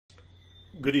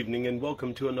Good evening and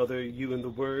welcome to another You in the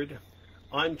Word.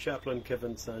 I'm Chaplain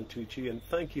Kevin Santucci and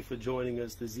thank you for joining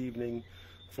us this evening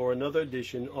for another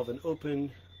edition of an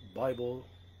open Bible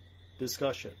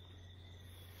discussion.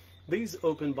 These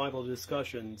open Bible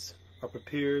discussions are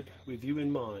prepared with you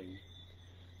in mind,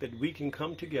 that we can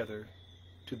come together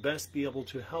to best be able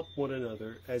to help one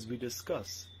another as we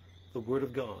discuss the Word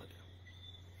of God.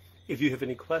 If you have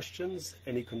any questions,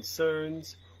 any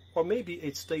concerns, or maybe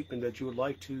a statement that you would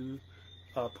like to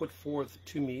put forth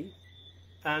to me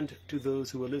and to those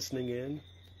who are listening in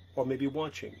or maybe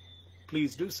watching,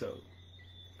 please do so.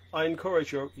 I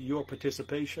encourage your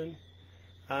participation,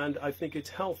 and I think it's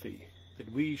healthy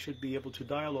that we should be able to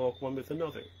dialogue one with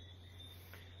another.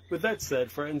 With that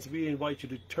said, friends, we invite you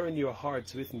to turn your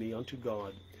hearts with me unto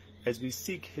God as we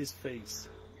seek His face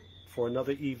for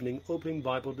another evening open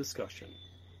Bible discussion.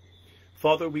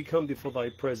 Father, we come before Thy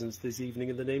presence this evening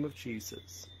in the name of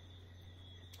Jesus.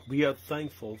 We are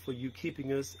thankful for You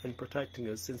keeping us and protecting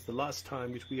us since the last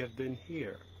time which we have been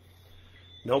here.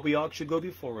 Now we ask You go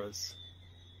before us.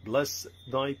 Bless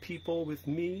Thy people with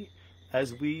me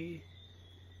as we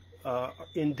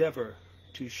endeavor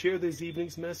to share this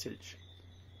evening's message.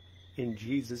 In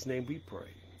Jesus' name we pray.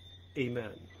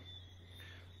 Amen.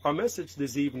 Our message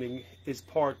this evening is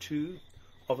part 2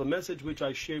 of a message which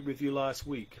I shared with you last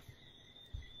week.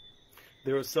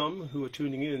 There are some who are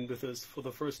tuning in with us for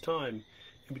the first time,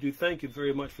 and we do thank you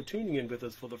very much for tuning in with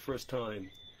us for the first time.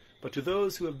 But to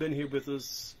those who have been here with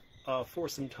us for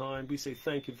some time, we say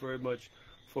thank you very much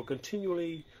for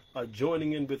continually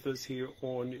joining in with us here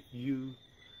on You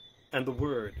and the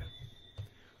Word.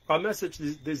 Our message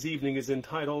this evening is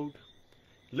entitled,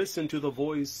 Listen to the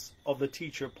Voice of the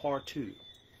Teacher, Part 2.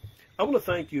 I want to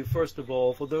thank you, first of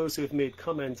all, for those who have made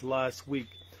comments last week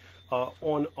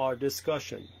on our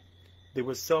discussion. There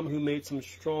were some who made some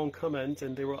strong comments,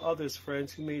 and there were others,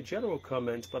 friends, who made general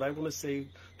comments. But I want to say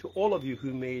to all of you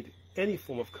who made any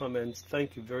form of comments,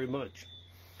 thank you very much.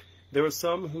 There are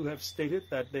some who have stated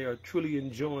that they are truly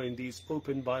enjoying these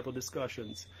open Bible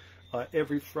discussions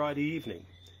every Friday evening.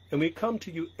 And we come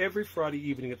to you every Friday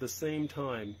evening at the same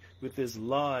time with this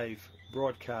live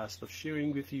broadcast of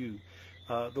sharing with you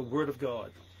the Word of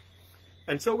God.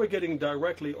 And so we're going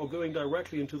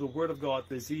directly into the Word of God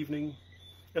this evening.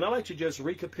 And I'd like to just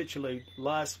recapitulate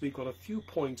last week on a few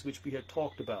points which we had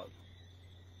talked about.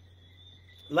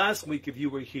 Last week, if you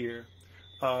were here,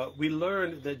 we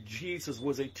learned that Jesus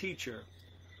was a teacher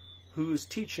whose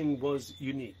teaching was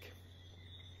unique.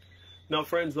 Now,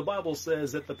 friends, the Bible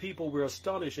says that the people were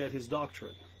astonished at His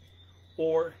doctrine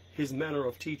or His manner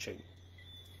of teaching.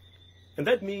 And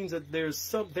that means that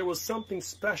there was something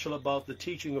special about the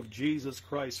teaching of Jesus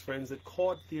Christ, friends, that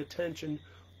caught the attention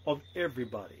of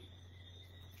everybody.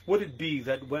 Would it be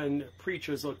that when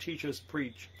preachers or teachers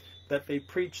preach, that they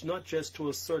preach not just to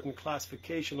a certain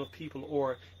classification of people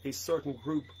or a certain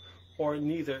group, or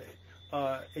neither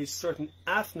a certain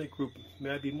ethnic group, may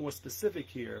I be more specific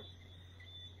here,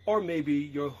 or maybe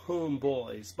your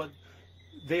homeboys, but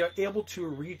they are able to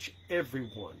reach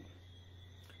everyone.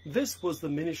 This was the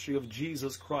ministry of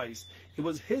Jesus Christ. It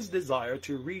was His desire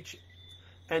to reach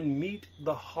and meet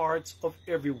the hearts of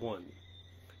everyone.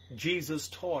 Jesus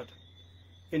taught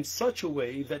in such a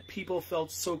way that people felt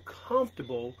so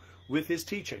comfortable with His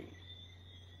teaching.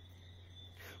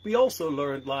 We also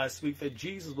learned last week that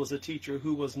Jesus was a teacher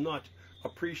who was not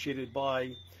appreciated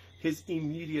by His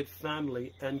immediate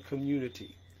family and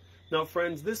community. Now,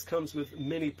 friends, this comes with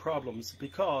many problems,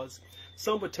 because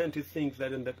some would tend to think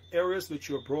that in the areas which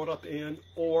you're brought up in,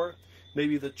 or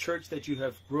maybe the church that you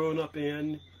have grown up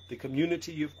in, the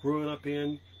community you've grown up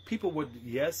in, people would,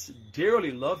 yes,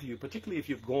 dearly love you, particularly if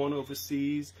you've gone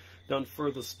overseas, done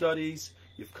further studies,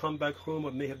 you've come back home,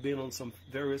 or may have been on some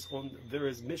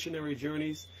various missionary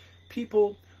journeys.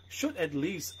 People should at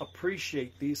least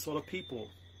appreciate these sort of people.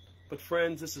 But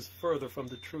friends, this is further from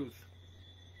the truth.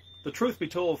 The truth be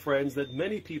told, friends, that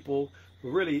many people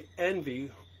really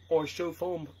envy or show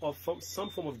some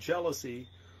form of jealousy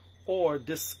or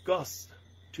disgust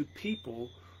to people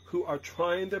who are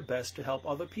trying their best to help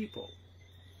other people.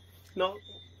 Now,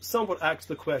 some would ask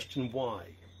the question, why?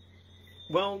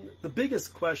 Well, the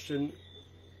biggest question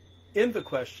in the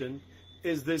question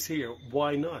is this here: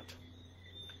 why not?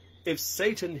 If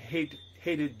Satan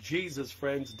hated Jesus,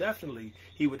 friends, definitely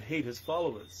he would hate His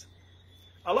followers.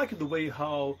 I like it the way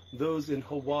how those in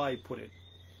Hawaii put it,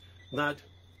 that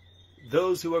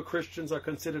those who are Christians are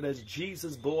considered as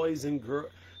Jesus boys and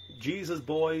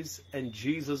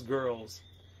Jesus girls.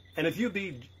 And if you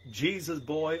be Jesus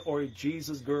boy or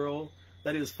Jesus girl,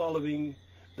 that is following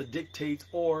the dictates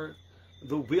or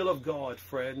the will of God,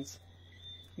 friends,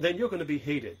 then you're going to be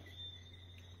hated.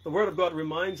 The Word of God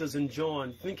reminds us in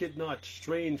John, think it not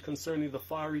strange concerning the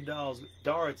fiery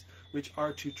darts which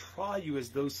are to try you as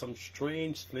though some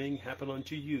strange thing happened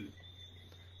unto you.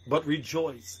 But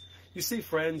rejoice. You see,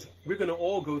 friends, we're going to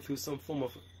all go through some form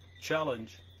of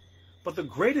challenge. But the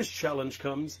greatest challenge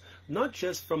comes not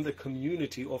just from the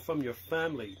community or from your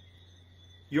family,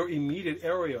 your immediate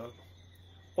area,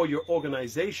 or your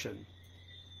organization,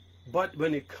 but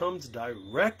when it comes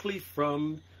directly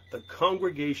from the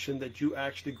congregation that you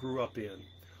actually grew up in.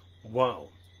 Wow.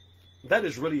 That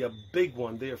is really a big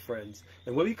one there, friends.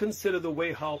 And when we consider the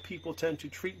way how people tend to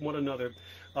treat one another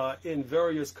in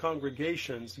various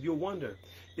congregations, you wonder,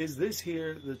 is this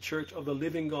here the Church of the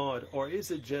Living God, or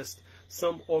is it just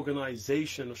some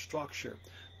organization or structure,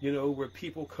 you know, where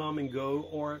people come and go,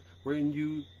 or when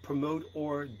you promote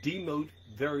or demote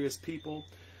various people?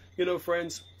 You know,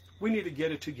 friends, we need to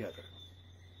get it together.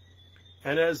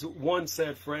 And as one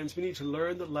said, friends, we need to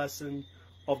learn the lesson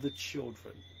of the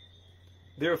children.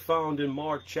 They're found in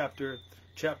Mark chapter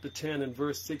 10 and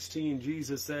verse 16.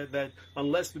 Jesus said that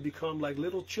unless we become like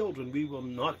little children, we will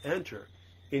not enter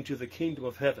into the kingdom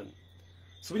of heaven.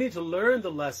 So we need to learn the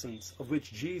lessons of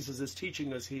which Jesus is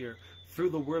teaching us here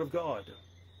through the Word of God.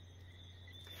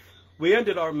 We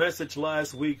ended our message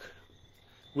last week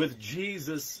with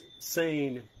Jesus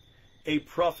saying, a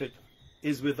prophet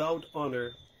is without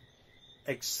honor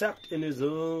except in his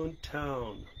own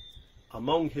town,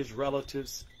 among his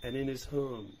relatives, and in his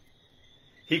home.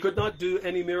 He could not do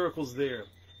any miracles there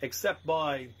except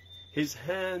by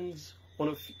laying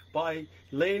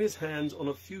his hands on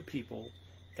a few people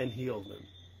and heal them.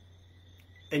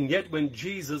 And yet when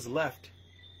Jesus left,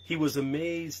 he was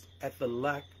amazed at the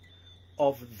lack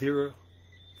of their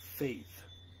faith.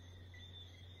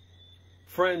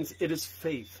 Friends, it is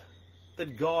faith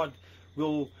that God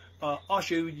will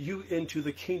usher you into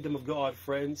the kingdom of God,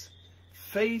 friends.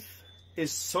 Faith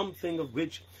is something of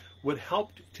which would help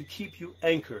to keep you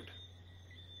anchored.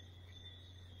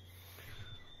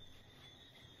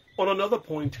 On another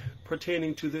point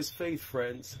pertaining to this faith,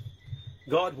 friends,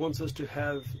 God wants us to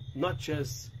have not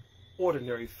just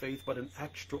ordinary faith, but an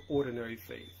extraordinary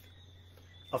faith.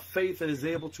 A faith that is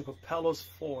able to propel us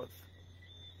forth.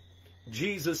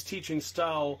 Jesus' teaching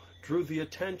style drew the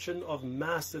attention of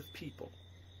massive people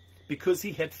because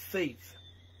he had faith.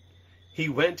 He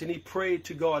went and he prayed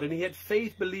to God, and he had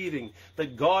faith believing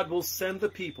that God will send the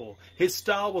people. His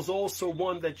style was also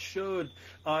one that showed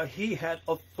he had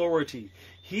authority.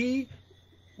 He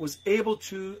was able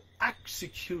to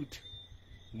execute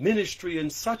ministry in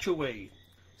such a way,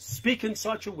 speak in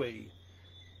such a way,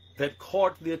 that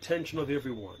caught the attention of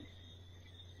everyone.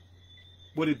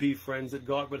 Would it be, friends, that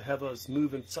God would have us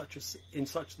move in such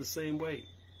the same way?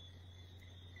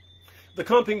 The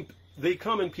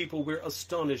common people were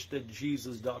astonished at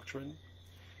Jesus' doctrine.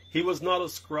 He was not a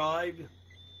scribe.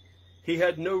 He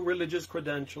had no religious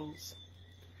credentials.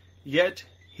 Yet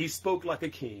he spoke like a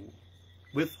king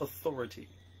with authority.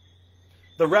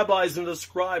 The rabbis and the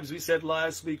scribes, we said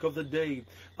last week of the day,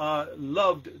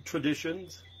 loved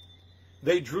traditions.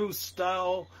 They drew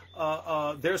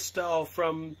their style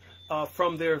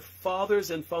from their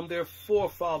fathers and from their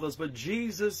forefathers. But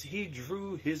Jesus, he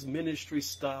drew his ministry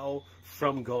style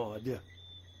from God.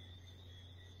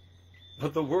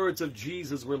 But the words of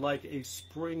Jesus were like a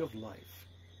spring of life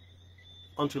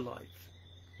unto life.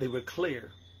 They were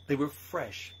clear. They were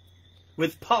fresh,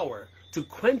 with power to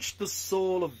quench the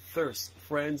soul of thirst.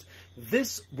 Friends,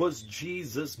 this was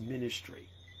Jesus' ministry.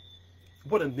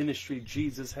 What a ministry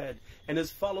Jesus had. And his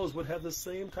followers would have the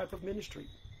same type of ministry.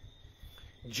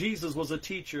 Jesus was a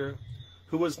teacher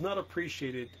who was not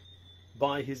appreciated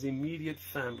by his immediate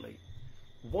family.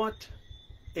 What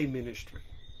a ministry.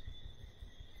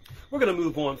 We're going to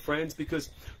move on, friends, because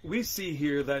we see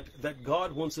here that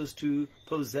God wants us to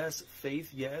possess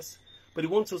faith, yes, but he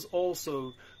wants us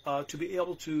also to be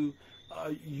able to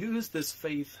use this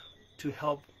faith to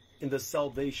help in the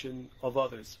salvation of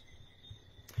others.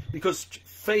 Because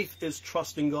faith is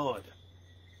trusting God.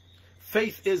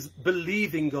 Faith is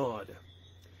believing God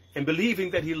and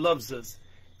believing that he loves us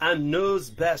and knows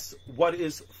best what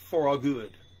is for our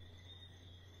good.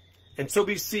 And so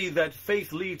we see that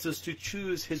faith leads us to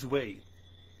choose his way.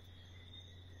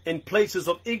 In places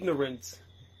of ignorance,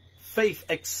 faith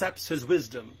accepts his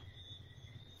wisdom.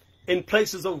 In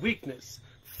places of weakness,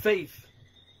 faith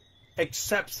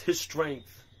accepts his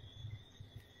strength.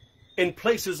 In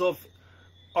places of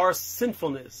our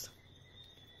sinfulness,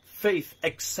 faith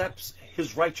accepts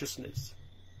his righteousness.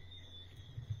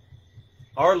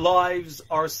 Our lives,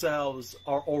 ourselves,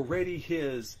 are already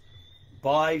his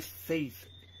by faith.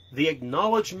 The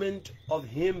acknowledgement of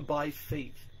him by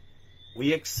faith.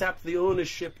 We accept the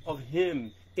ownership of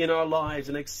him in our lives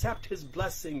and accept his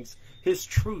blessings, his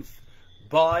truth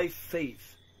by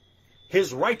faith,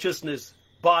 his righteousness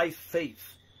by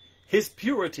faith, his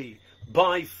purity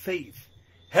by faith,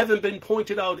 having been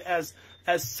pointed out as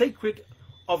sacred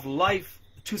of life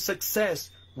to success,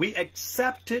 we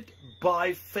accept it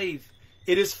by faith.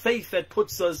 It is faith that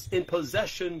puts us in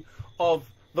possession of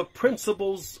the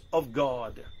principles of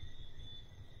God.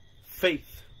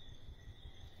 Faith.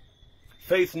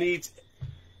 Faith needs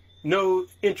no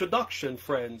introduction,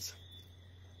 friends.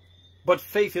 But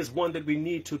faith is one that we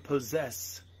need to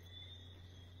possess,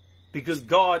 because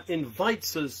God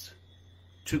invites us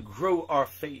to grow our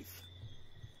faith.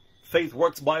 Faith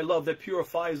works by love that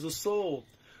purifies the soul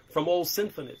from all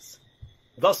sinfulness.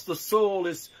 Thus the soul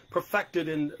is perfected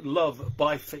in love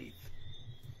by faith,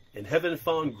 and heaven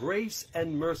found grace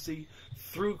and mercy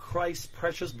through Christ's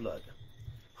precious blood.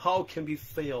 How can we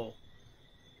fail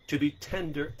to be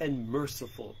tender and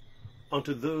merciful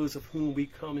unto those of whom we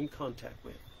come in contact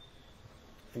with?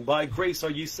 And by grace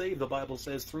are ye saved, the Bible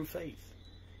says, through faith.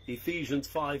 Ephesians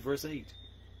 5 verse 8.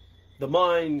 The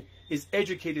mind is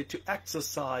educated to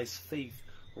exercise faith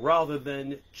rather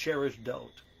than cherish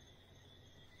doubt,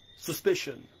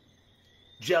 suspicion,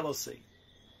 jealousy.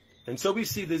 And so we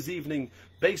see this evening,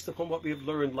 based upon what we have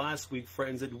learned last week,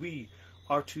 friends, that we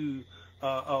are to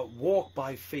walk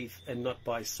by faith and not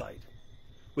by sight.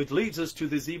 Which leads us to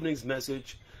this evening's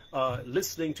message,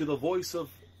 listening to the voice of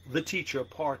the teacher,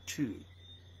 part 2.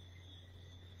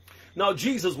 Now,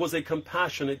 Jesus was a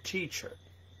compassionate teacher.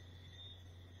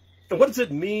 And what does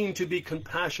it mean to be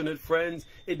compassionate, friends?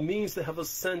 It means to have a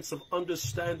sense of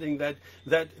understanding that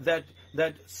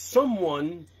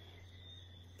someone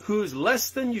who is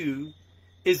less than you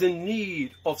is in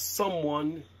need of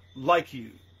someone like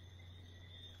you.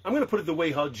 I'm going to put it the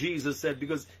way how Jesus said,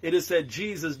 because it is said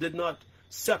Jesus did not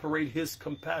separate his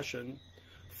compassion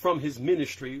from his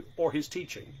ministry or his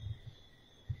teaching.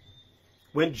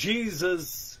 When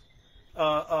Jesus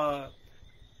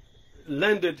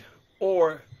landed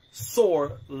or saw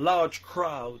large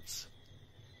crowds,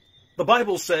 the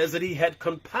Bible says that he had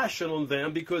compassion on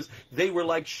them because they were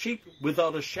like sheep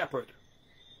without a shepherd.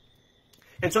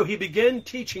 And so he began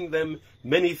teaching them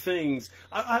many things.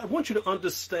 I want you to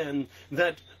understand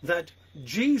that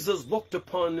Jesus looked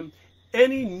upon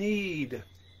any need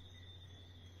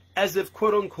as if,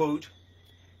 quote unquote,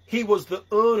 he was the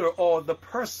owner or the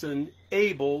person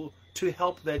able to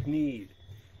help that need.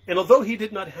 And although he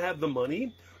did not have the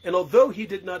money, and although he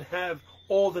did not have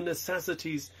all the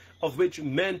necessities of which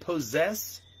men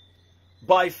possess,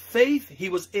 by faith he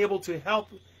was able to help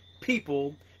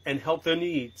people and help their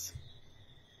needs.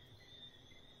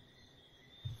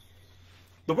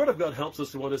 The Word of God helps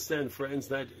us to understand, friends,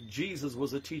 that Jesus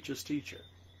was a teacher's teacher.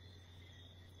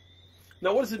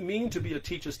 Now, what does it mean to be a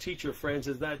teacher's teacher, friends,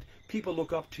 is that people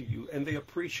look up to you and they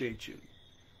appreciate you.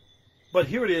 But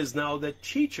here it is now that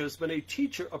teachers, when a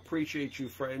teacher appreciates you,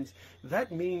 friends,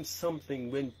 that means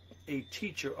something when a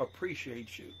teacher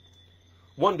appreciates you.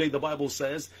 One day the Bible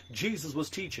says Jesus was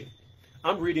teaching.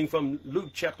 I'm reading from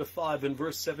Luke chapter 5 and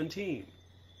verse 17.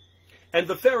 And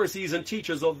the Pharisees and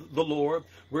teachers of the law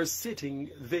were sitting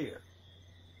there.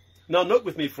 Now note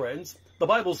with me, friends, the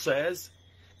Bible says,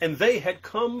 and they had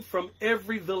come from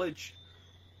every village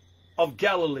of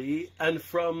Galilee and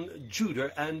from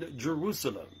Judah and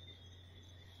Jerusalem.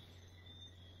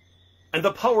 And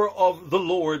the power of the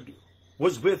Lord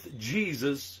was with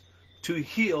Jesus to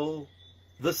heal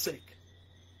the sick.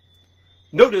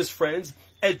 Notice, friends,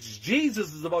 as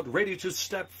Jesus is about ready to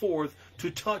step forth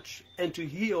to touch and to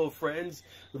heal, friends,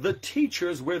 the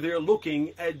teachers were there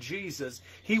looking at Jesus.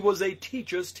 He was a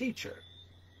teacher's teacher.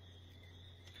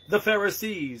 The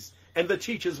Pharisees and the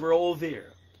teachers were all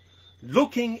there,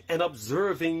 looking and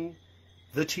observing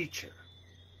the teacher.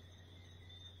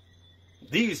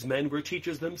 These men were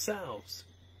teachers themselves,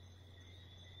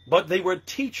 but they were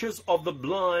teachers of the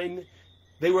blind.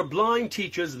 They were blind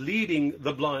teachers leading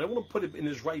the blind. I want to put it in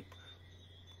its right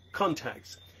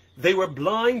context. They were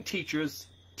blind teachers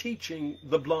teaching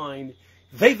the blind.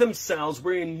 They themselves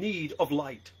were in need of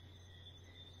light.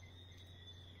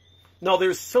 Now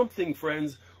there's something,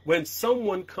 friends, when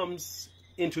someone comes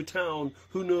into town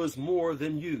who knows more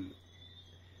than you.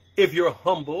 If you're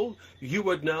humble, you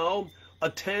would now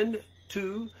attend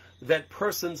to that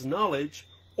person's knowledge,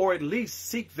 or at least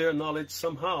seek their knowledge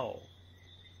somehow.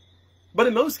 But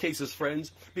in most cases,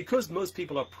 friends, because most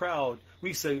people are proud,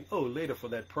 we say, oh, later for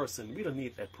that person. We don't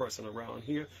need that person around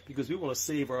here because we want to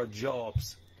save our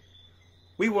jobs.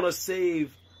 We want to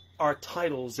save our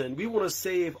titles, and we want to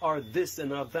save our this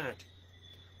and our that.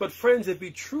 But friends, if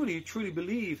we truly, truly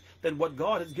believe that what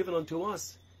God has given unto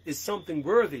us is something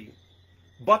worthy,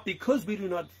 But because we do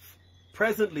not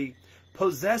presently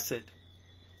possess it,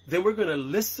 then we're going to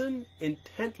listen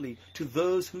intently to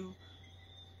those who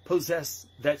possess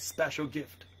that special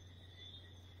gift.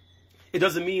 It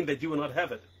doesn't mean that you will not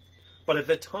have it, but at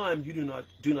that time you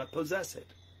do not possess it.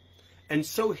 And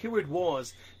so here it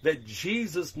was that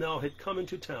Jesus now had come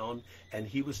into town and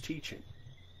he was teaching.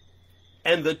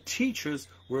 And the teachers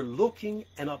were looking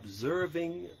and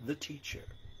observing the teacher.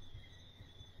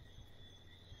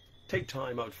 Take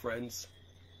time out, friends.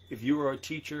 If you are a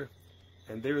teacher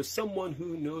and there is someone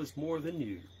who knows more than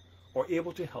you or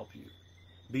able to help you,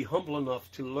 be humble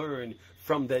enough to learn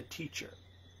from that teacher.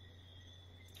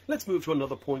 Let's move to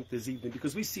another point this evening,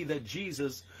 because we see that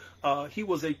Jesus, he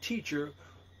was a teacher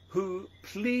who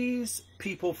pleased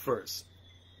people first.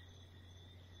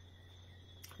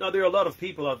 Now, there are a lot of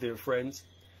people out there, friends,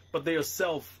 but they are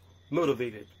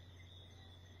self-motivated.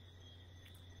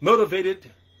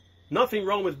 Motivated, nothing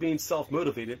wrong with being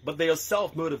self-motivated, but they are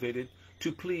self-motivated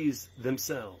to please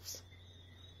themselves.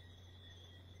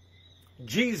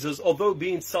 Jesus, although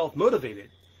being self-motivated,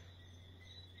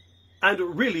 and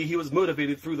really he was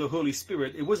motivated through the Holy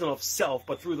Spirit, it wasn't of self,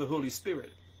 but through the Holy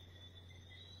Spirit.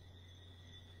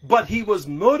 But he was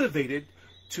motivated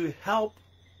to help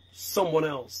someone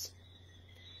else.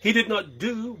 He did not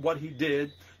do what he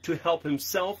did to help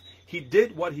himself. He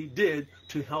did what he did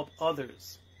to help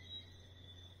others.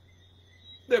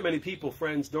 There are many people,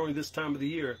 friends, during this time of the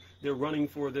year, they're running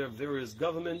for their various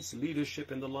governments,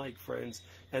 leadership, and the like, friends,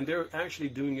 and they're actually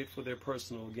doing it for their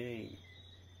personal gain.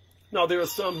 Now, there are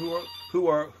some who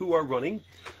are running,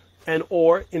 and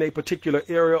or in a particular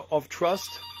area of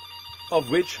trust, of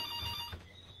which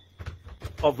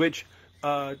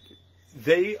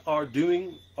they are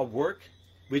doing a work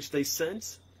which they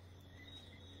sense,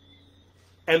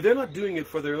 and they're not doing it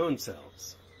for their own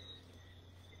selves.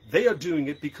 They are doing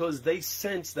it because they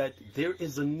sense that there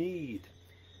is a need,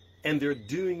 and they're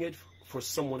doing it for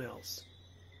someone else.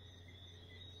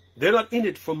 They're not in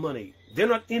it for money. They're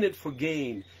not in it for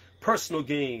gain, personal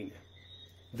gain.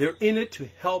 They're in it to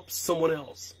help someone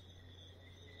else.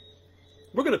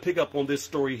 We're going to pick up on this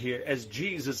story here as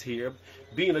Jesus here,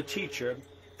 being a teacher,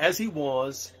 as he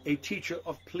was a teacher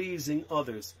of pleasing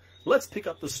others. Let's pick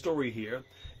up the story here,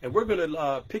 and we're going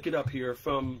to pick it up here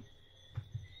from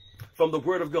the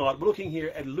Word of God. We're looking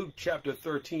here at Luke chapter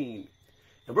 13.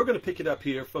 And we're going to pick it up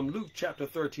here from Luke chapter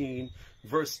 13,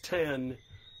 verse 10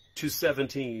 to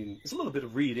 17. It's a little bit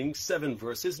of reading, 7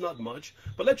 verses, not much,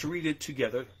 but let's read it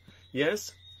together.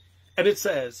 Yes? And it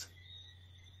says,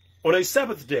 on a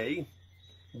Sabbath day,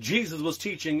 Jesus was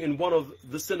teaching in one of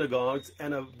the synagogues,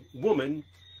 and a woman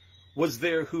was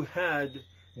there who had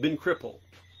been crippled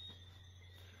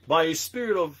by a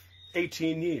spirit of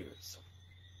 18 years.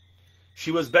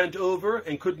 She was bent over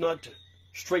and could not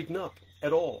straighten up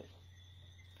at all.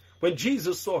 When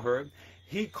Jesus saw her,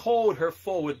 he called her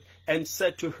forward and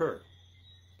said to her,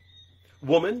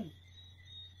 "Woman,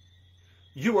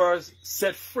 you are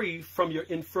set free from your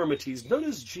infirmities."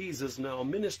 Notice Jesus now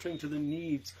ministering to the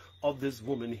needs of this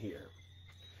woman here.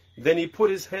 Then he put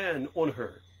his hand on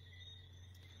her,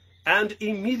 and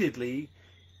immediately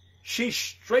she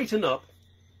straightened up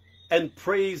and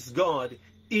praised God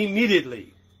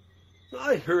immediately.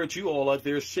 I heard you all out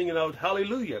there singing out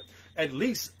hallelujah. At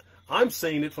least I'm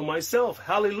saying it for myself.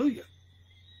 Hallelujah.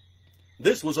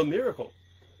 This was a miracle.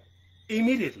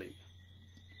 Immediately.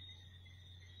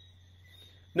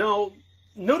 Now,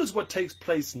 notice what takes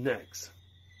place next.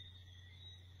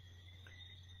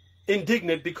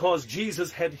 Indignant because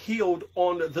Jesus had healed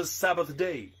on the Sabbath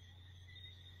day,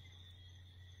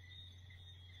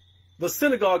 the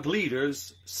synagogue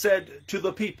leaders said to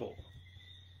the people,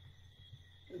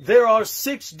 "There are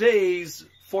 6 days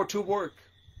for to work."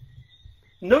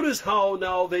 Notice how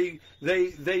now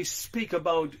they speak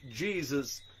about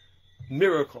Jesus'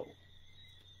 miracle.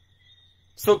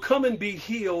 So come and be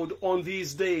healed on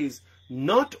these days,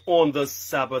 not on the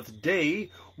Sabbath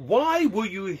day. Why will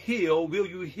you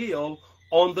heal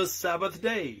on the Sabbath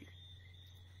day?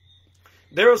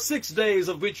 There are 6 days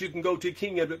of which you can go to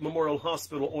King Edward Memorial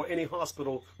Hospital or any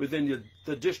hospital within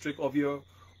the district of your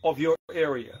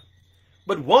area.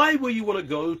 But why will you want to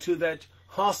go to that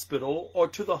hospital or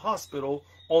to the hospital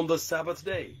on the Sabbath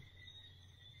day?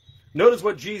 Notice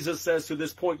what Jesus says to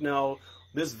this point now,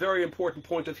 this very important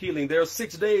point of healing. There are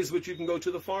 6 days which you can go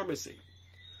to the pharmacy.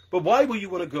 But why will you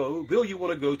want to go? Will you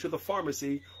want to go to the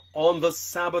pharmacy on the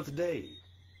Sabbath day?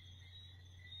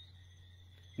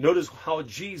 Notice how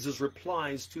Jesus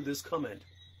replies to this comment.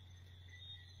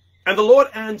 And the Lord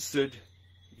answered,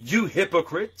 "You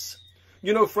hypocrites."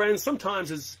 You know, friends,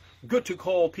 sometimes it's good to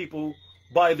call people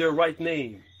by their right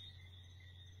name.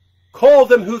 Call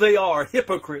them who they are,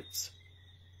 hypocrites.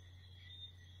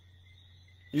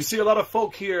 You see, a lot of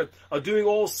folk here are doing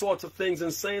all sorts of things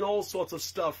and saying all sorts of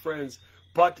stuff, friends,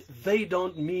 but they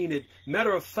don't mean it.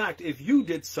 Matter of fact, if you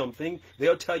did something,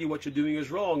 they'll tell you what you're doing is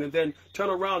wrong and then turn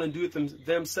around and do it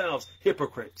themselves.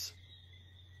 Hypocrites.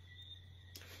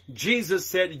 Jesus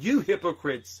said, you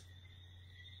hypocrites,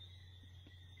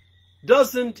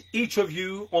 doesn't each of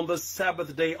you on the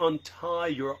Sabbath day untie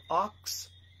your ox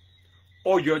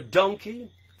or your donkey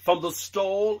from the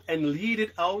stall and lead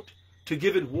it out to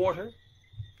give it water?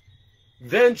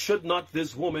 Then should not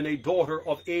this woman, a daughter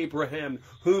of Abraham,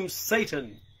 whom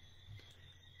Satan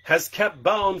has kept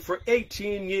bound for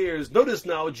 18 years. Notice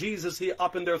now, Jesus here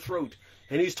up in their throat,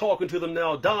 and he's talking to them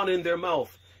now down in their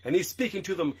mouth, and he's speaking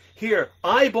to them here,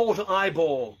 eyeball to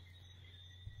eyeball.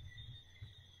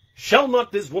 Shall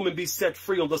not this woman be set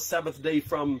free on the Sabbath day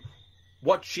from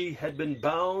what she had been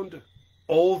bound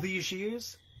all these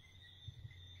years?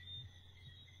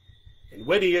 And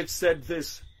when he had said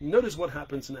this, notice what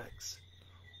happens next.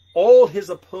 All his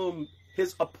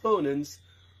opponents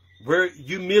were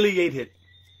humiliated.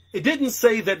 It didn't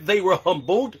say that they were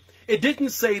humbled. It didn't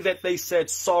say that they said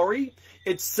sorry.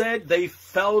 It said they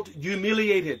felt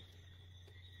humiliated.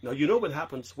 Now, you know what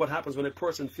happens when a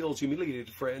person feels humiliated,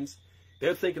 friends.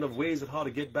 They're thinking of ways of how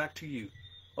to get back to you,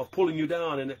 of pulling you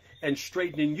down and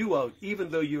straightening you out, even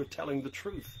though you're telling the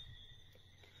truth.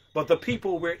 But the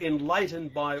people were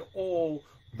enlightened by all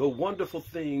the wonderful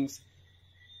things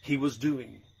he was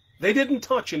doing. They didn't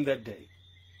touch him that day.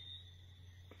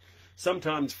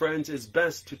 Sometimes, friends, it's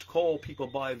best to call people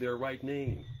by their right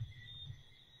name.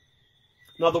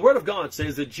 Now, the Word of God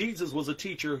says that Jesus was a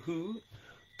teacher who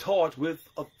taught with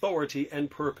authority and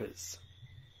purpose.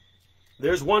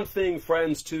 There's one thing,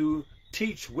 friends, to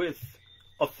teach with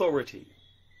authority.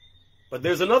 But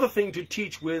there's another thing to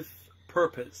teach with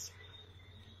purpose.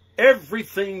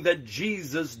 Everything that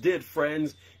Jesus did,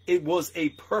 friends, it was a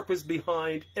purpose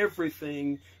behind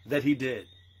everything that he did.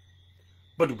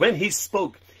 But when he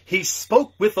spoke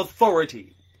with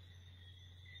authority.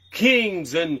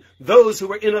 Kings and those who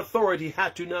were in authority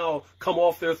had to now come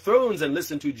off their thrones and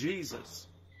listen to Jesus.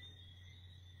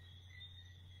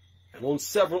 And on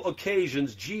several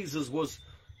occasions, Jesus was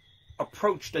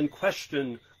approached and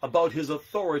questioned about his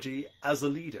authority as a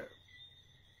leader.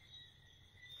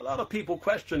 A lot of people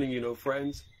questioning, you know,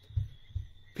 friends.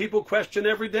 People question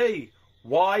every day,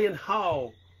 why and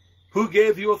how? Who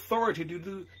gave you authority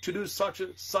to do such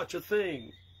a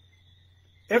thing?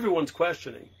 Everyone's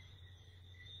questioning.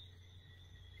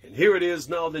 And here it is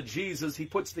now that Jesus, he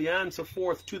puts the answer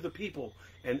forth to the people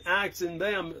and asks in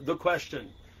them the question,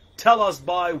 tell us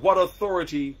by what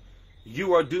authority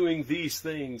you are doing these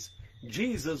things.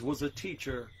 Jesus was a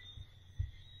teacher,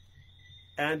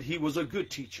 and he was a good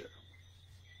teacher.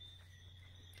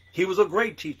 He was a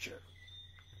great teacher.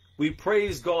 We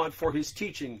praise God for his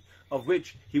teaching, of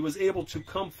which he was able to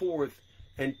come forth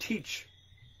and teach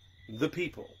the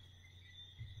people.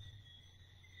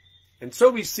 And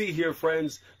so we see here,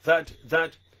 friends, that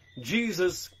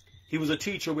Jesus, he was a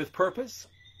teacher with purpose,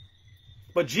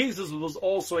 but Jesus was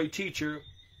also a teacher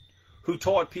who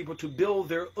taught people to build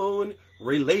their own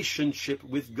relationship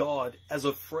with God as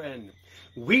a friend.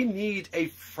 We need a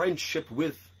friendship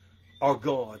with our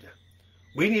God.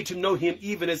 We need to know him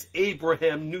even as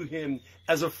Abraham knew him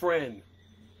as a friend.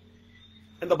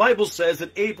 And the Bible says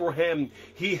that Abraham,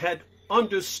 he had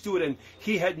understood and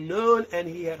he had known and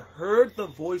he had heard the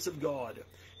voice of God.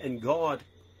 And God,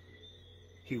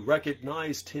 he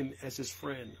recognized him as his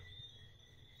friend.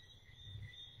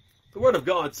 The Word of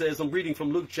God says, I'm reading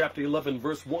from Luke chapter 11,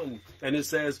 verse 1, and it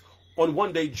says, on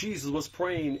one day Jesus was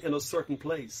praying in a certain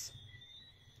place.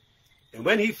 And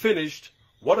when he finished,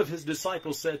 one of his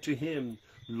disciples said to him,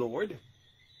 Lord,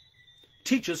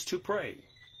 teach us to pray,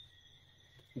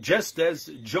 just as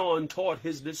John taught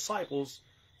his disciples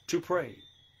to pray.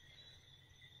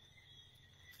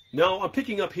 Now, I'm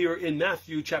picking up here in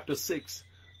Matthew chapter 6,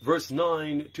 verse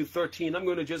 9 to 13. I'm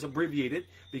going to just abbreviate it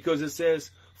because it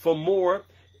says, for more,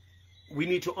 we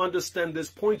need to understand this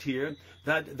point here,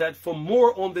 that for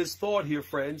more on this thought here,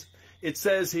 friends, it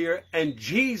says here, and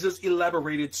Jesus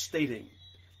elaborated stating,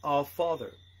 Our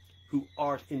Father, who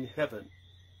art in heaven,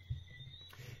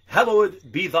 hallowed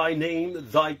be thy name,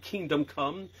 thy kingdom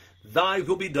come, thy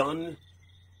will be done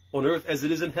on earth as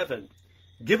it is in heaven.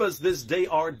 Give us this day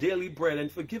our daily bread,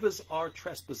 and forgive us our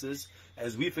trespasses,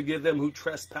 as we forgive them who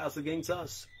trespass against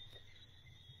us.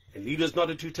 And lead us not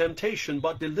into temptation,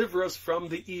 but deliver us from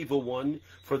the evil one.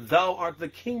 For thou art the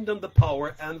kingdom, the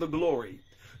power, and the glory.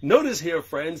 Notice here,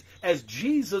 friends, as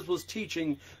Jesus was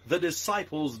teaching the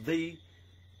disciples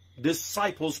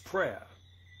prayer,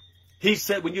 He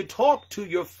said, when you talk to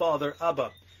your Father,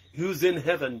 Abba, who's in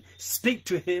heaven, speak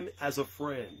to him as a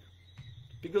friend.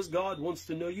 Because God wants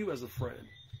to know you as a friend.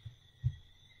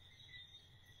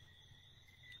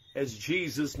 As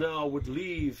Jesus now would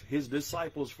leave his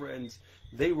disciples, friends,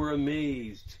 they were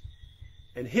amazed.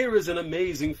 And here is an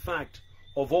amazing fact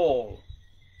of all.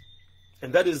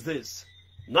 And that is this.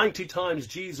 90 times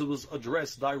Jesus was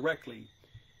addressed directly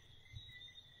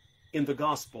in the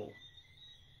gospel.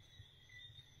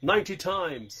 90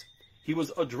 times he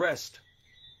was addressed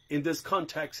in this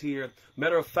context here.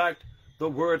 Matter of fact, the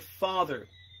word Father,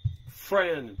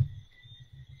 friend.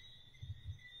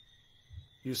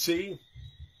 You see,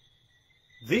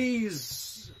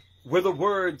 these were the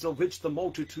words of which the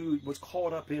multitude was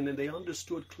caught up in, and they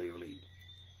understood clearly.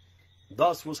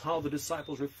 Thus was how the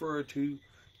disciples referred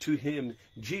to him.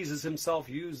 Jesus himself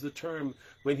used the term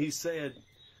when he said,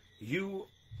 you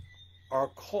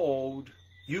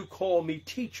call me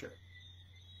teacher.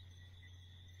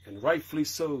 And rightfully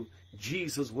so,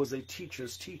 Jesus was a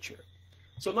teacher's teacher.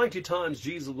 So 90 times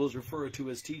Jesus was referred to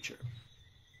as teacher.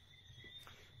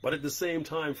 But at the same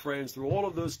time, friends, through all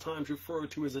of those times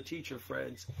referred to as a teacher,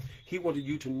 friends, he wanted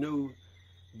you to know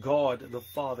God the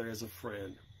Father as a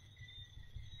friend.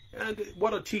 And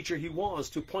what a teacher he was,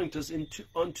 to point us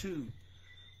unto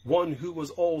one who was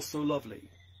also lovely.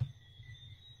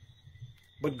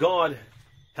 But God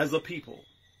has a people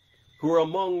who are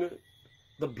among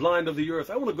the blind of the earth.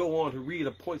 I want to go on to read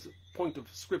a point of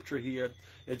scripture here.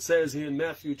 It says here in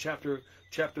Matthew chapter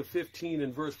 15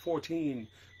 and verse 14,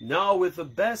 now with the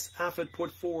best effort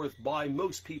put forth by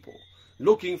most people,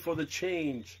 looking for the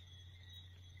change,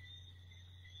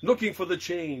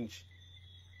 the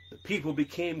people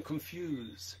became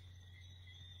confused.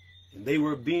 And they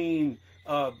were being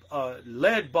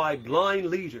led by blind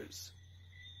leaders.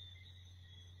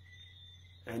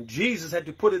 And Jesus had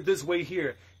to put it this way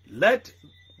here, let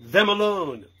them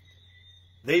alone.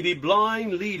 They be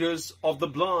blind leaders of the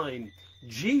blind.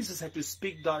 Jesus had to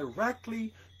speak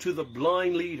directly to the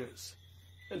blind leaders.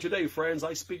 And today, friends,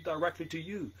 I speak directly to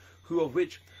you, who of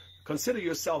which consider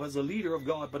yourself as a leader of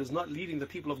God, but is not leading the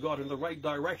people of God in the right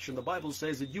direction. The Bible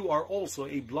says that you are also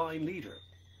a blind leader.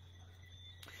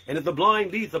 And if the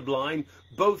blind lead the blind,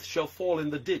 both shall fall in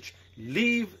the ditch.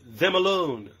 Leave them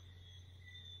alone.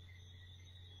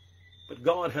 But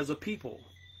God has a people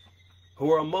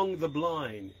who are among the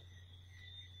blind.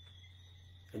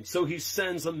 And so he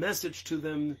sends a message to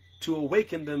them to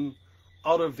awaken them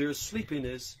out of their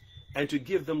sleepiness and to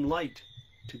give them light,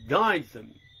 to guide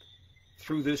them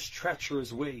through this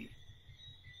treacherous way.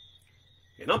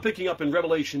 And I'm picking up in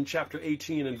Revelation chapter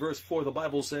 18 and verse 4, the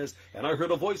Bible says, and I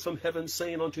heard a voice from heaven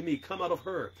saying unto me, come out of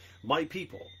her, my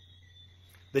people,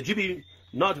 that ye be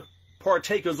not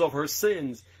partakers of her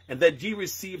sins, and that ye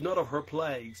receive not of her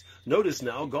plagues. Notice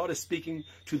now, God is speaking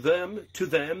to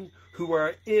them who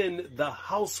are in the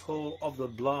household of the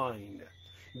blind,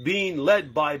 being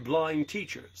led by blind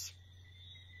teachers.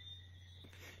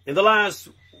 In the last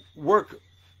work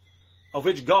of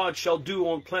which God shall do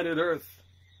on planet earth,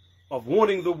 of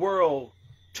warning the world,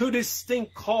 two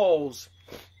distinct calls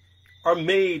are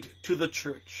made to the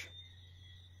church.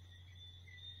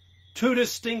 Two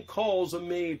distinct calls are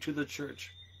made to the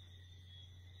church.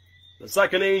 The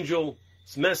second angel's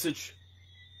message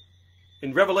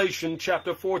in Revelation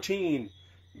chapter 14,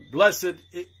 blessed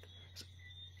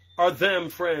are them,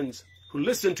 friends, who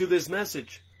listen to this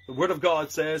message. The word of God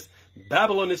says,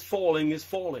 Babylon is falling,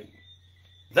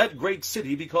 that great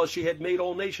city, because she had made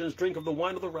all nations drink of the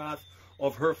wine of the wrath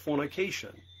of her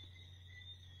fornication.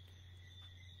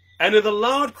 And in the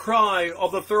loud cry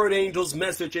of the third angel's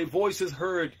message, a voice is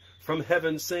heard from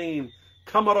heaven saying,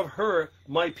 come out of her,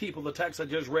 my people. The text I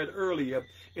just read earlier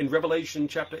in Revelation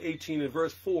chapter 18 and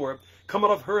verse 4. Come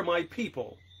out of her, my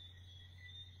people,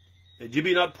 that ye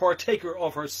be not partaker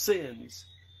of her sins,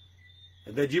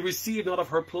 and that ye receive not of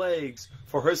her plagues.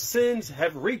 For her sins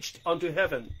have reached unto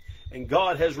heaven, and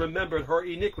God has remembered her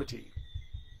iniquity.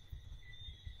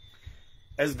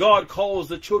 As God called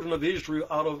the children of Israel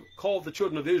out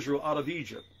of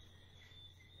Egypt,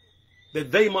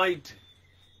 that they might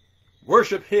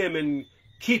worship him and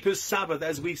keep his Sabbath,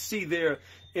 as we see there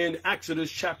in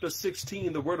Exodus chapter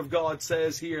 16. The word of God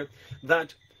says here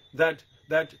that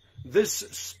this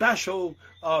special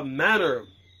manna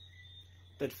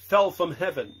that fell from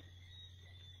heaven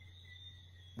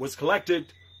was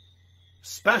collected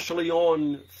specially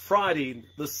on Friday,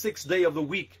 the 6th day of the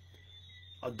week,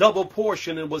 a double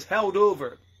portion, and was held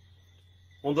over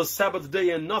on the Sabbath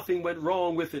day, and nothing went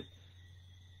wrong with it.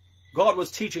 God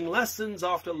was teaching lessons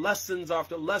after lessons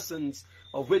after lessons,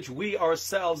 of which we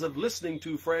ourselves are listening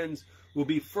to, friends, will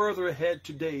be further ahead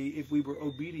today if we were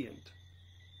obedient.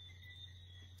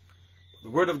 The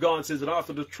Word of God says that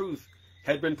after the truth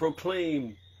had been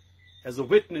proclaimed as a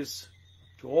witness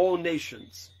to all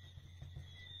nations,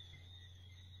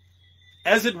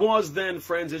 as it was then,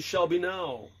 friends, it shall be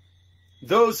now.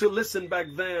 Those who listened back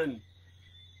then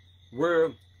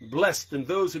were blessed, and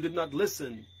those who did not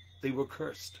listen, they were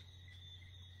cursed.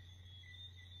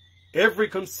 Every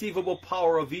conceivable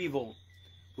power of evil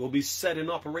will be set in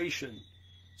operation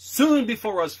soon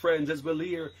before us, friends, as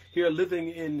we're here living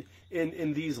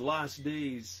in these last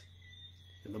days.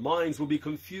 And the minds will be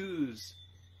confused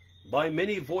by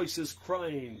many voices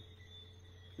crying,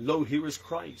 "Lo, here is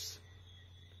Christ.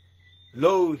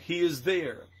 Lo, he is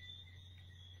there.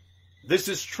 This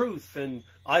is truth, and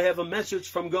I have a message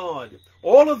from God."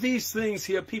 All of these things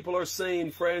here people are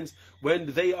saying, friends,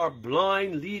 when they are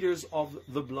blind leaders of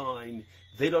the blind.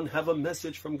 They don't have a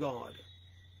message from God.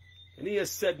 And he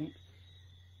has said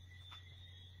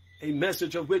a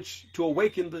message of which to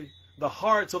awaken the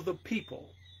hearts of the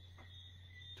people,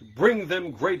 to bring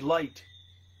them great light.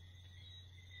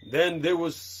 Then there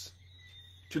was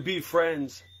to be,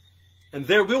 friends, and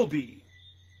there will be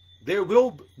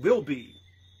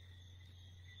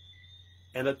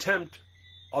an attempt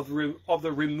of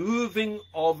the removing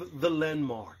of the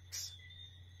landmarks.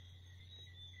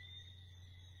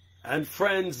 And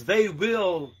friends, they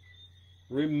will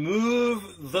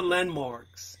remove the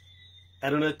landmarks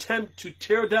and an attempt to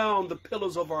tear down the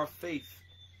pillars of our faith.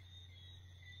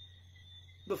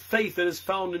 The faith that is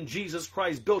found in Jesus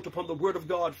Christ, built upon the Word of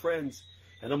God, friends.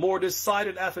 And a more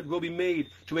decided effort will be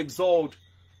made to exalt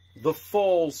the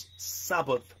false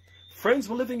Sabbath. Friends,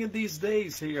 we're living in these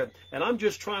days here, and I'm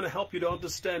just trying to help you to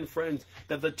understand, friends,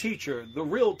 that the teacher, the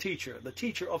real teacher, the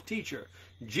teacher of teacher,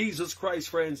 Jesus Christ,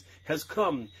 friends, has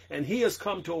come, and he has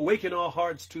come to awaken our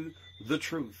hearts to the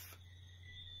truth.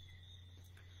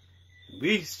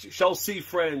 We shall see,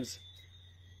 friends,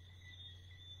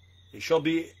 it shall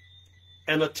be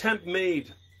an attempt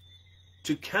made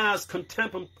to cast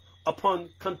contempt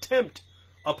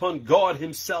upon God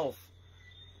himself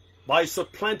by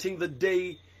supplanting the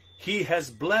day he has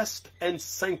blessed and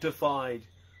sanctified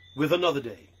with another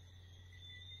day.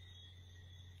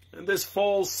 And this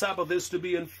false Sabbath is to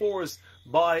be enforced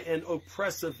by an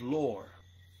oppressive law.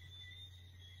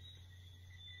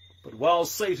 But while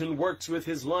Satan works with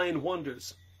his lying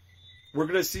wonders, we're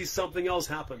going to see something else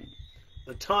happen.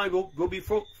 The time will be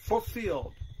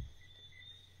fulfilled,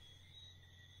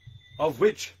 of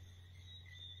which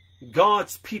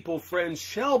God's people, friends,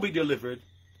 shall be delivered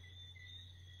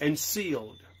and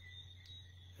sealed.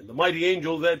 And the mighty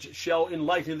angel that shall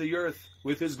enlighten the earth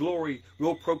with his glory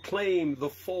will proclaim the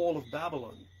fall of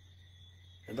Babylon.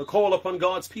 And the call upon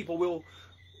God's people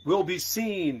will be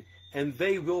seen, and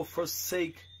they will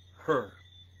forsake her.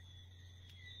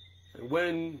 And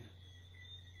when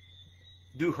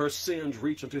do her sins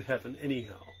reach unto heaven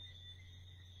anyhow?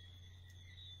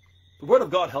 The Word of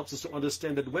God helps us to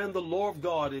understand that when the law of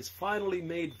God is finally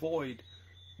made void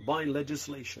by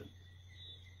legislation,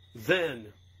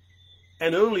 then,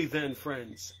 and only then,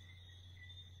 friends,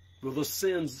 will the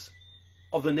sins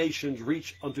of the nations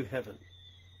reach unto heaven.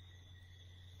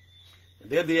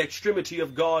 And then the extremity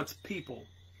of God's people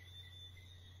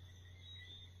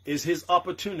is his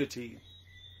opportunity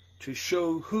to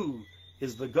show who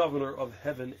is the governor of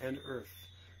heaven and earth.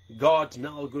 God's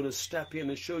now going to step in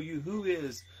and show you who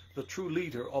is the true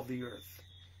leader of the earth.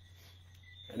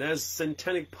 And as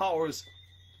satanic powers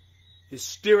is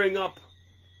stirring up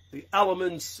the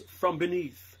elements from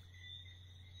beneath,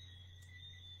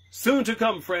 soon to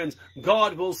come, friends,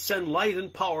 God will send light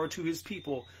and power to his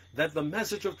people, that the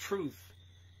message of truth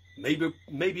may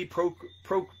be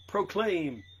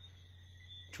proclaimed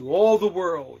to all the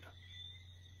world.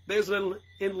 There's an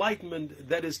enlightenment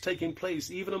that is taking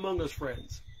place even among us,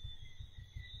 friends,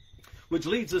 which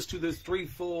leads us to this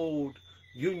threefold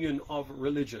union of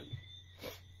religion.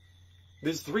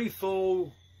 This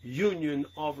threefold union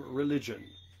of religion.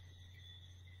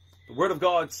 The Word of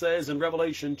God says in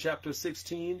Revelation chapter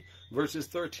 16, verses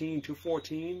 13 to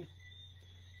 14,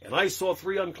 "And I saw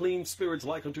three unclean spirits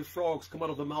like unto frogs come out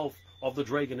of the mouth of the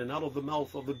dragon, and out of the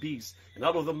mouth of the beast, and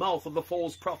out of the mouth of the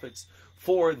false prophets.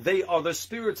 For they are the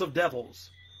spirits of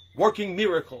devils, working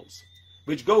miracles,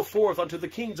 which go forth unto the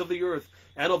kings of the earth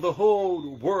and of the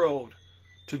whole world,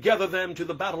 to gather them to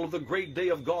the battle of the great day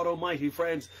of God Almighty."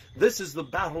 Friends, this is the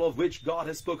battle of which God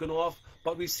has spoken of,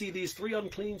 but we see these three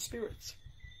unclean spirits.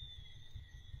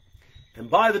 And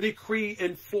by the decree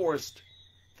enforced,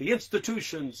 the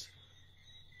institution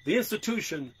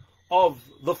of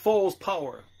the false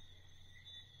power,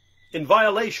 in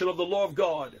violation of the law of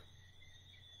God,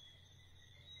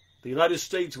 the United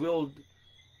States will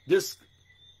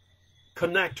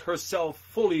disconnect herself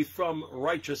fully from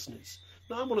righteousness.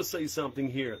 Now, I'm going to say something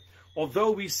here.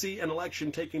 Although we see an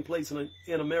election taking place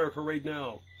in America right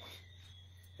now,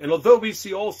 and although we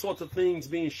see all sorts of things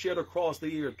being shared across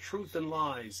the air, truth and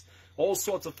lies, all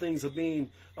sorts of things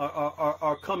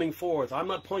are coming forth. I'm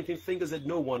not pointing fingers at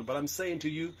no one, but I'm saying to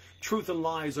you, truth and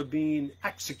lies are being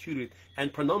executed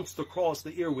and pronounced across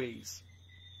the airways.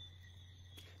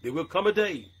 There will come a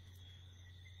day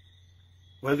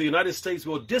when the United States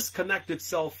will disconnect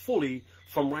itself fully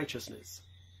from righteousness.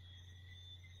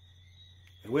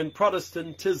 And when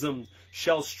Protestantism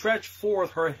shall stretch forth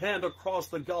her hand across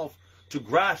the gulf to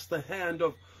grasp the hand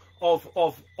of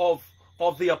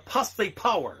the apostate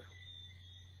power,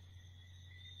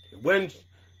 when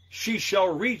she shall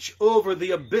reach over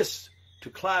the abyss to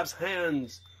clasp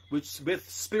hands with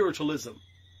spiritualism,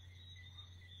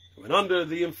 when under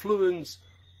the influence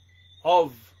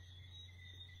of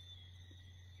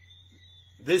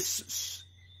these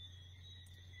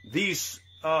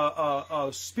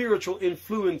spiritual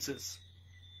influences,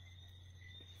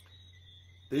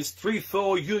 this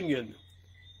threefold union,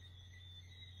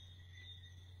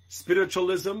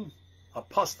 spiritualism,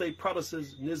 apostate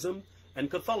Protestantism, and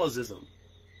Catholicism.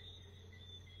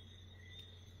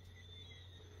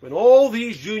 When all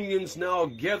these unions now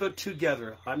gather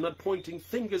together, I'm not pointing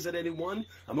fingers at anyone,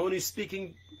 I'm only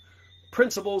speaking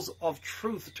principles of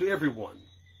truth to everyone.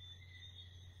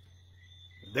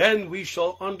 Then we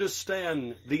shall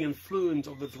understand the influence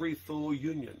of the threefold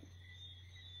union.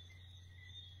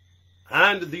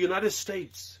 And the United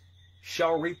States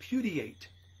shall repudiate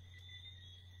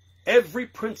every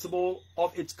principle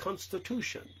of its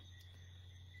Constitution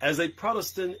as a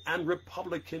Protestant and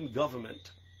Republican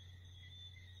government,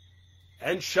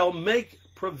 and shall make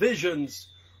provisions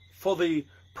for the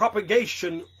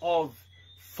propagation of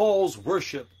false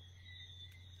worship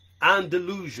and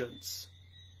delusions.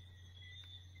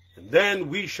 And then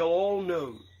we shall all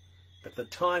know that the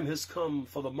time has come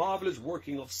for the marvelous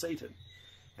working of Satan,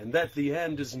 and that the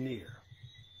end is near.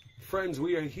 Friends,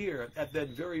 we are here at that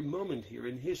very moment here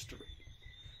in history.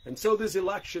 And so this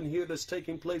election here that's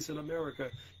taking place in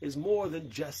America is more than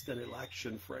just an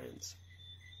election, friends.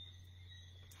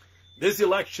 This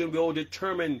election will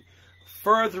determine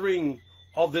furthering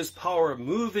of this power,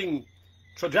 moving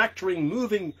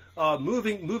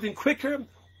quicker,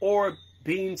 or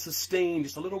being sustained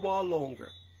just a little while longer.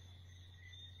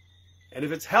 And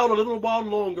if it's held a little while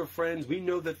longer, friends, we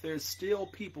know that there's still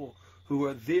people who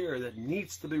are there that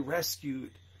needs to be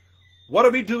rescued. What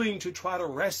are we doing to try to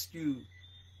rescue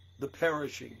the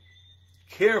perishing,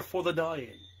 care for the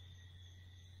dying?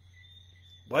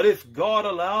 But if God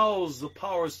allows the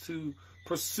powers to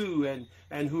pursue,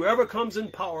 and whoever comes in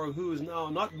power who is now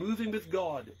not moving with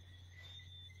God,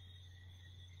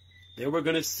 then we're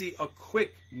going to see a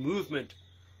quick movement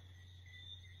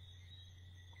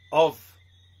of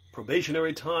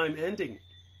probationary time ending.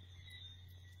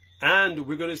 And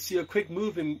we're going to see a quick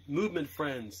movement,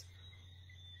 friends,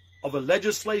 of a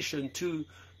legislation to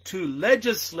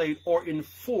legislate or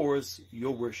enforce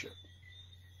your worship.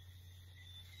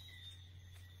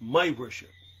 My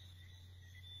worship.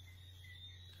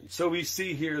 And so we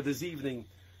see here this evening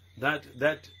that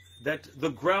the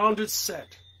ground is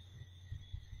set.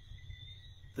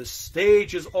 The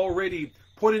stage is already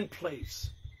put in place.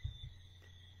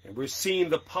 And we're seeing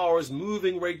the powers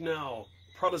moving right now.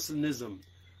 Protestantism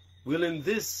will in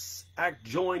this act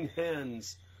join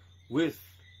hands with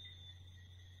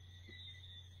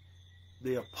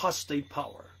the apostate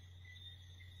power.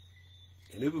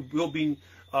 And it will be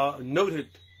noted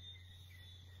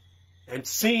and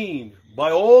seen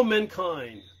by all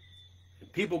mankind.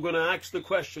 And people are going to ask the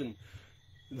question,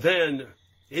 then,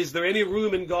 is there any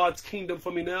room in God's kingdom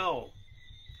for me now?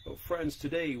 Oh, friends,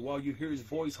 today, while you hear his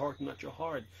voice, harden not your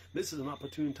heart. This is an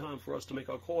opportune time for us to make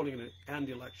our calling and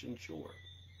election sure.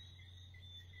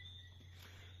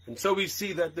 And so we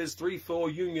see that this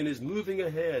threefold union is moving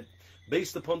ahead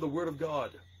based upon the word of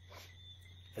God.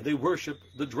 And they worship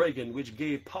the dragon which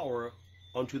gave power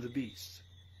unto the beast.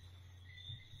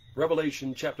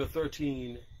 Revelation chapter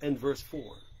 13 and verse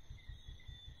 4.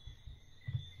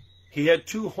 He had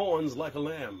two horns like a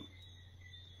lamb.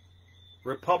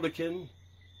 Republic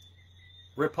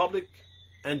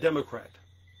and Democrat.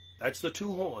 That's the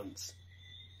two horns.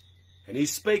 And he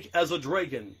spake as a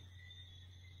dragon,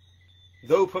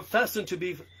 though professing to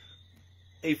be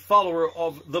a follower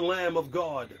of the Lamb of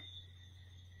God.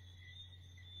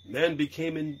 Man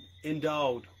became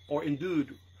endowed or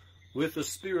endued with the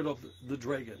spirit of the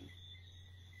dragon.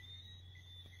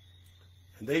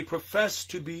 And they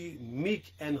professed to be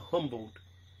meek and humbled,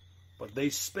 but they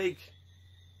spake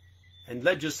and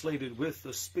legislated with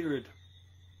the spirit,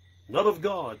 not of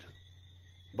God,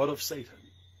 but of Satan.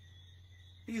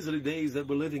 These are the days that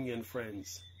we're living in,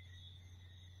 friends,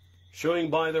 showing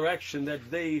by their action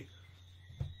that they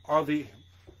are the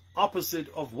opposite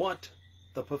of what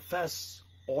the profess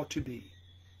ought to be.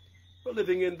 We're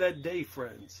living in that day,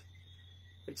 friends.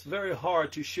 It's very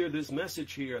hard to share this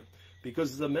message here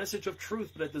because it's a message of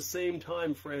truth, but at the same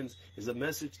time, friends, is a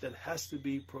message that has to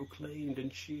be proclaimed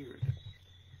and shared.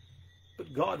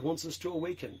 But God wants us to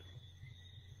awaken.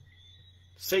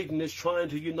 Satan is trying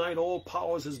to unite all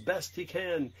powers as best he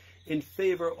can in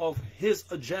favor of his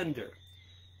agenda.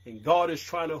 And God is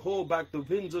trying to hold back the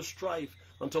winds of strife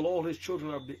until all his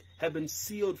children have been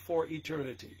sealed for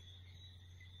eternity.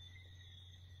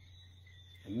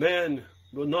 And man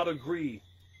will not agree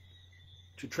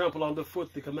to trample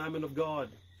underfoot the commandment of God.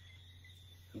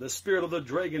 And the spirit of the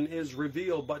dragon is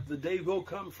revealed, but the day will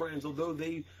come, friends, although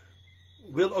they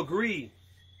will agree.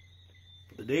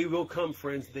 But the day will come,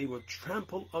 friends, they will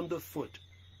trample underfoot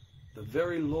the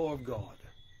very law of God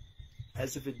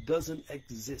as if it doesn't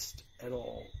exist at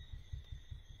all.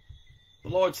 The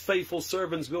Lord's faithful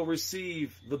servants will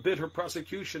receive the bitter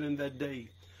persecution in that day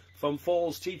from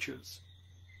false teachers.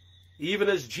 Even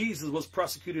as Jesus was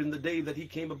persecuted in the day that he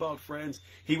came about, friends,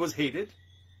 he was hated.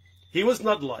 He was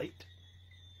not liked.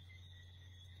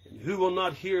 And who will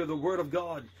not hear the word of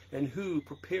God and who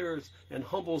prepares and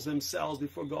humbles themselves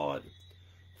before God,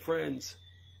 friends,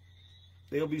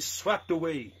 they'll be swept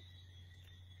away.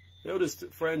 Notice,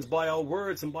 friends, by our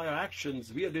words and by our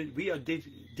actions, we are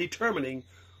determining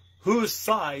whose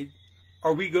side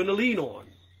are we going to lean on.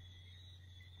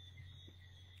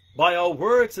 By our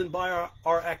words and by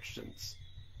our actions.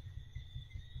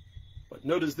 But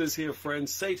notice this here,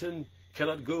 friends. Satan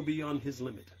cannot go beyond his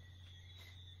limit.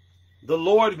 The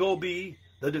Lord will be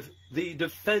the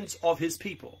defense of his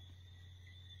people.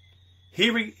 He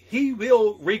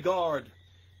will regard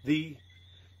the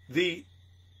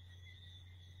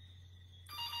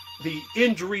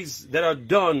injuries that are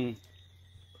done,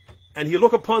 and he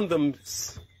look upon them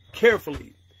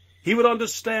carefully. He would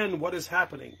understand what is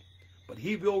happening. But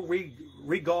he will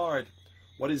regard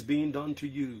what is being done to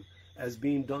you as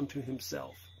being done to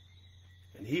himself.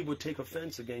 And he would take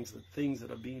offense against the things that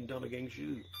are being done against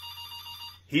you.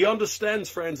 He understands,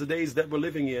 friends, the days that we're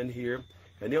living in here.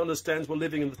 And he understands we're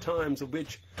living in the times of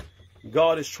which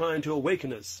God is trying to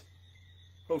awaken us.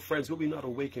 Oh, friends, will we not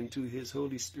awaken to his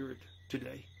Holy Spirit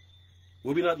today?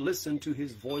 Will we not listen to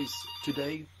his voice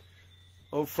today?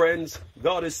 Oh, friends,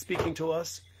 God is speaking to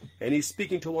us. And he's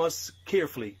speaking to us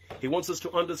carefully. He wants us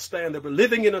to understand that we're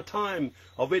living in a time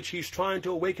of which he's trying to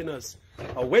awaken us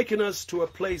to a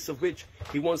place of which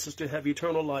he wants us to have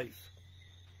eternal life.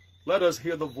 Let us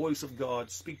hear the voice of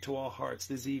God speak to our hearts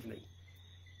this evening.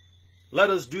 Let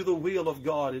us do the will of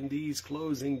God in these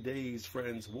closing days,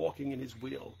 friends, walking in his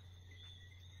will.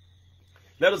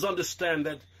 Let us understand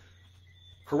that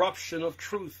corruption of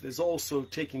truth is also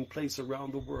taking place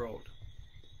around the world.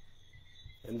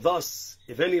 And thus,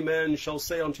 if any man shall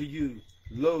say unto you,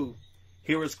 Lo,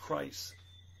 here is Christ,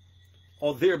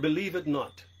 or there believe it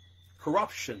not,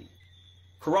 corruption,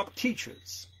 corrupt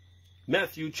teachers.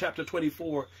 Matthew chapter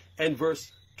 24 and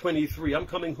verse 23. I'm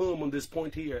coming home on this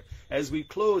point here as we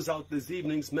close out this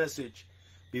evening's message.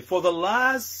 Before the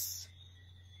last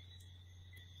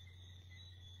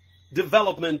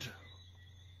development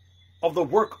of the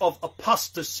work of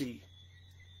apostasy,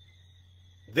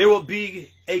 there will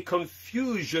be a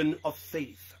confusion of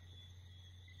faith.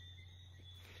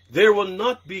 There will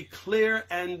not be clear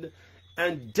and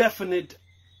definite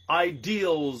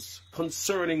ideals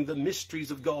concerning the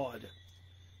mysteries of God.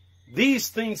 These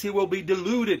things he will be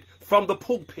deluded from the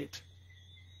pulpit.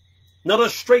 Not a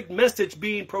straight message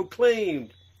being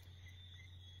proclaimed.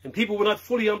 And people will not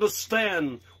fully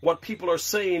understand what people are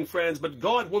saying, friends. But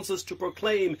God wants us to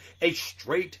proclaim a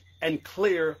straight and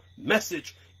clear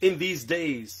message in these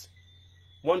days.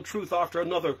 One truth after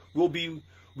another will be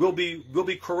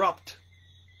corrupt.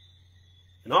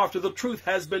 And after the truth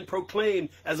has been proclaimed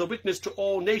as a witness to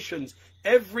all nations,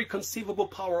 every conceivable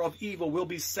power of evil will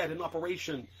be set in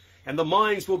operation. And the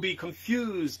minds will be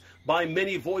confused by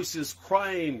many voices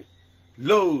crying,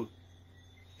 Lo,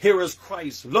 here is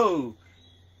Christ. Lo,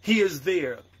 he is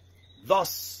there.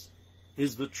 Thus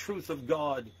is the truth of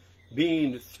God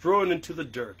being thrown into the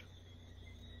dirt.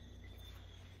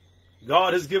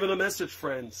 God has given a message,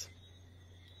 friends.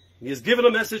 He has given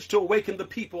a message to awaken the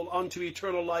people unto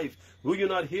eternal life. Will you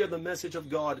not hear the message of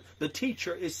God? The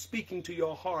teacher is speaking to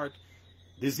your heart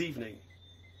this evening.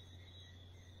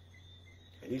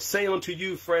 And he's saying unto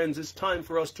you, friends, it's time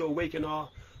for us to awaken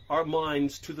our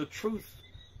minds to the truth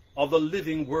of the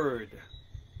living word.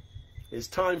 It's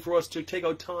time for us to take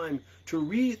our time to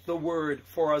read the Word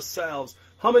for ourselves.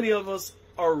 How many of us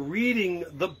are reading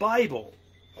the Bible?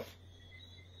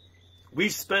 We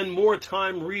spend more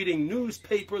time reading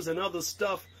newspapers and other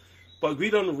stuff, but we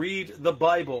don't read the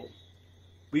Bible.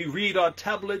 We read our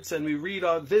tablets and we read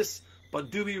our this,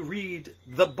 but do we read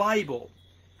the Bible?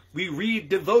 We read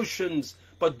devotions,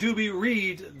 but do we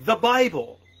read the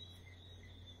Bible?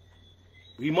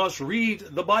 We must read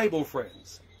the Bible,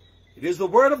 friends. It is the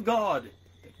Word of God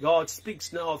that God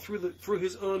speaks now through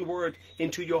His own Word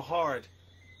into your heart.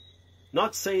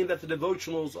 Not saying that the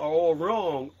devotionals are all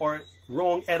wrong or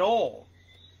wrong at all.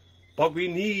 But we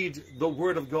need the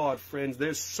Word of God, friends.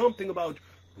 There's something about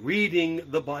reading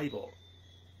the Bible.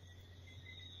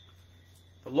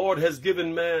 The Lord has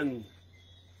given man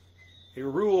a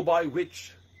rule by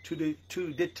which to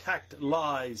detect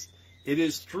lies. It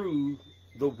is through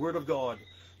the Word of God,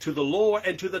 to the law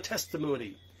and to the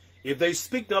testimony. If they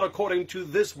speak not according to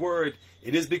this word,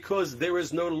 it is because there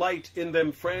is no light in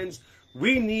them, friends.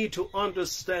 We need to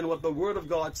understand what the Word of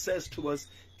God says to us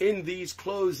in these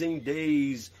closing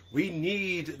days. We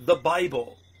need the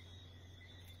Bible.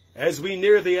 As we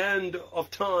near the end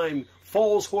of time,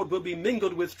 falsehood will be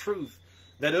mingled with truth,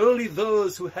 that only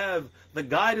those who have the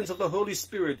guidance of the Holy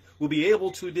Spirit will be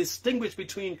able to distinguish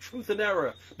between truth and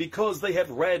error because they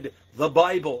have read the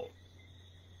Bible.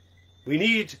 We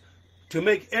need to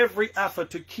make every effort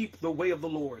to keep the way of the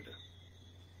Lord.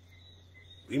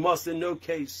 We must in no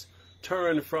case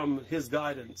turn from His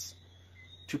guidance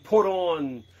to put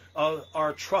on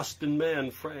our trust in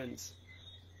man, friends.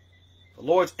 The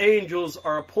Lord's angels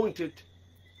are appointed,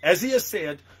 as He has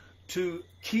said, to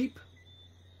keep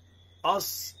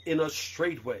us in a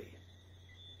straight way.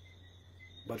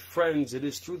 But friends, it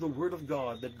is through the Word of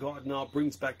God that God now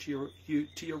brings back to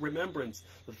your remembrance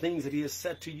the things that He has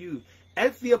said to you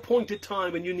at the appointed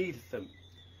time when you needed them.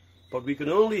 But we can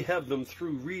only have them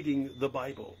through reading the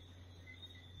Bible.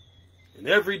 And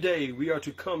every day we are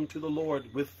to come to the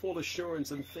Lord with full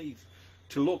assurance and faith,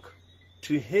 to look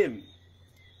to Him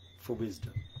for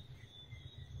wisdom.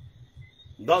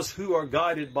 Thus, who are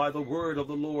guided by the word of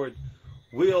the Lord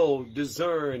will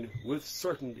discern with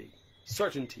certainty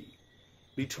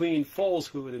between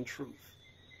falsehood and truth,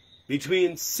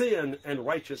 between sin and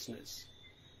righteousness,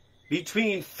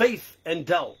 between faith and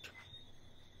doubt,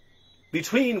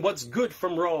 between what's good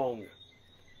from wrong.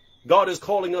 God is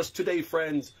calling us today,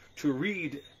 friends, to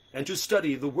read and to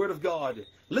study the Word of God.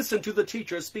 Listen to the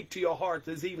teacher speak to your heart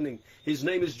this evening. His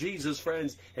name is Jesus,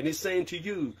 friends, and He's saying to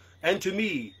you and to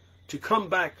me to come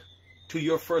back to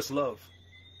your first love.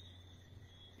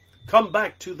 Come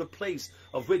back to the place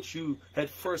of which you had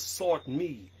first sought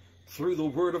me through the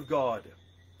Word of God.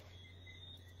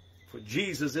 For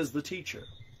Jesus is the teacher,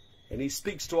 and He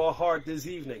speaks to our heart this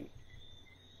evening.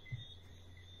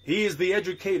 He is the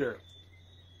educator.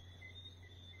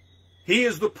 He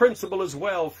is the principal as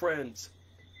well, friends.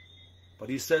 But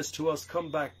He says to us,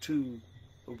 come back to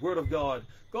the Word of God.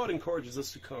 God encourages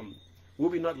us to come. Will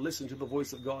we not listen to the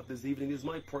voice of God this evening? It is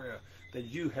my prayer that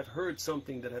you have heard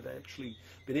something that have actually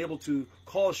been able to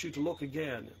cause you to look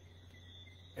again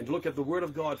and look at the Word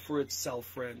of God for itself,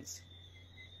 friends.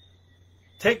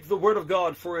 Take the Word of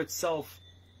God for itself.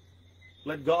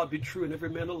 Let God be true and every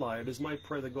man a liar. It is my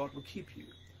prayer that God will keep you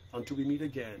until we meet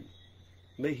again.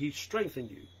 May He strengthen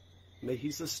you. May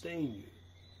He sustain you.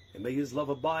 And may His love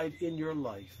abide in your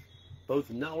life, both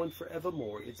now and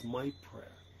forevermore. It's my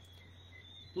prayer.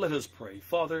 Let us pray.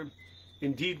 Father,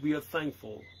 indeed we are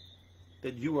thankful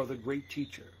that You are the great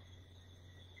teacher.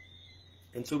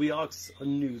 And so we ask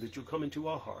anew that You'll come into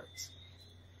our hearts.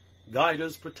 Guide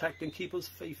us, protect, and keep us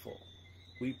faithful,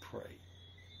 we pray.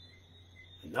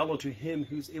 And now unto Him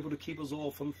who's able to keep us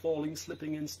all from falling,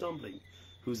 slipping, and stumbling,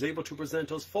 who's able to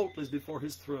present us faultless before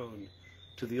His throne,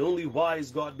 to the only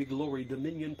wise God be glory,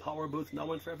 dominion, power, both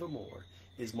now and forevermore,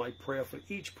 is my prayer for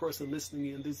each person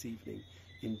listening in this evening,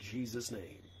 in Jesus'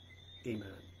 name.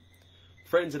 Amen.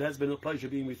 Friends, it has been a pleasure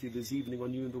being with you this evening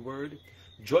on You in the Word.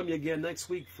 Join me again next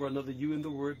week for another You in the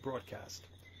Word broadcast.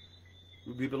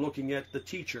 We've been looking at the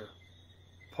teacher,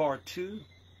 part 2.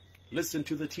 Listen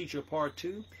to the teacher, part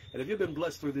 2. And if you've been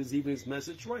blessed through this evening's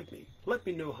message, write me. Let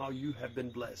me know how you have been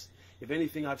blessed. If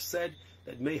anything I've said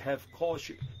that may have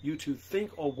caused you to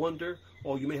think or wonder,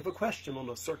 or you may have a question on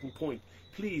a certain point,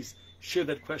 please share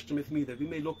that question with me that we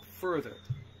may look further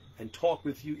and talk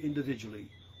with you individually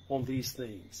on these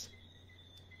things.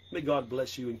 May God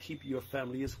bless you and keep your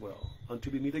family as well.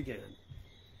 Until we meet again,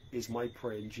 is my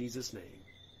prayer in Jesus' name.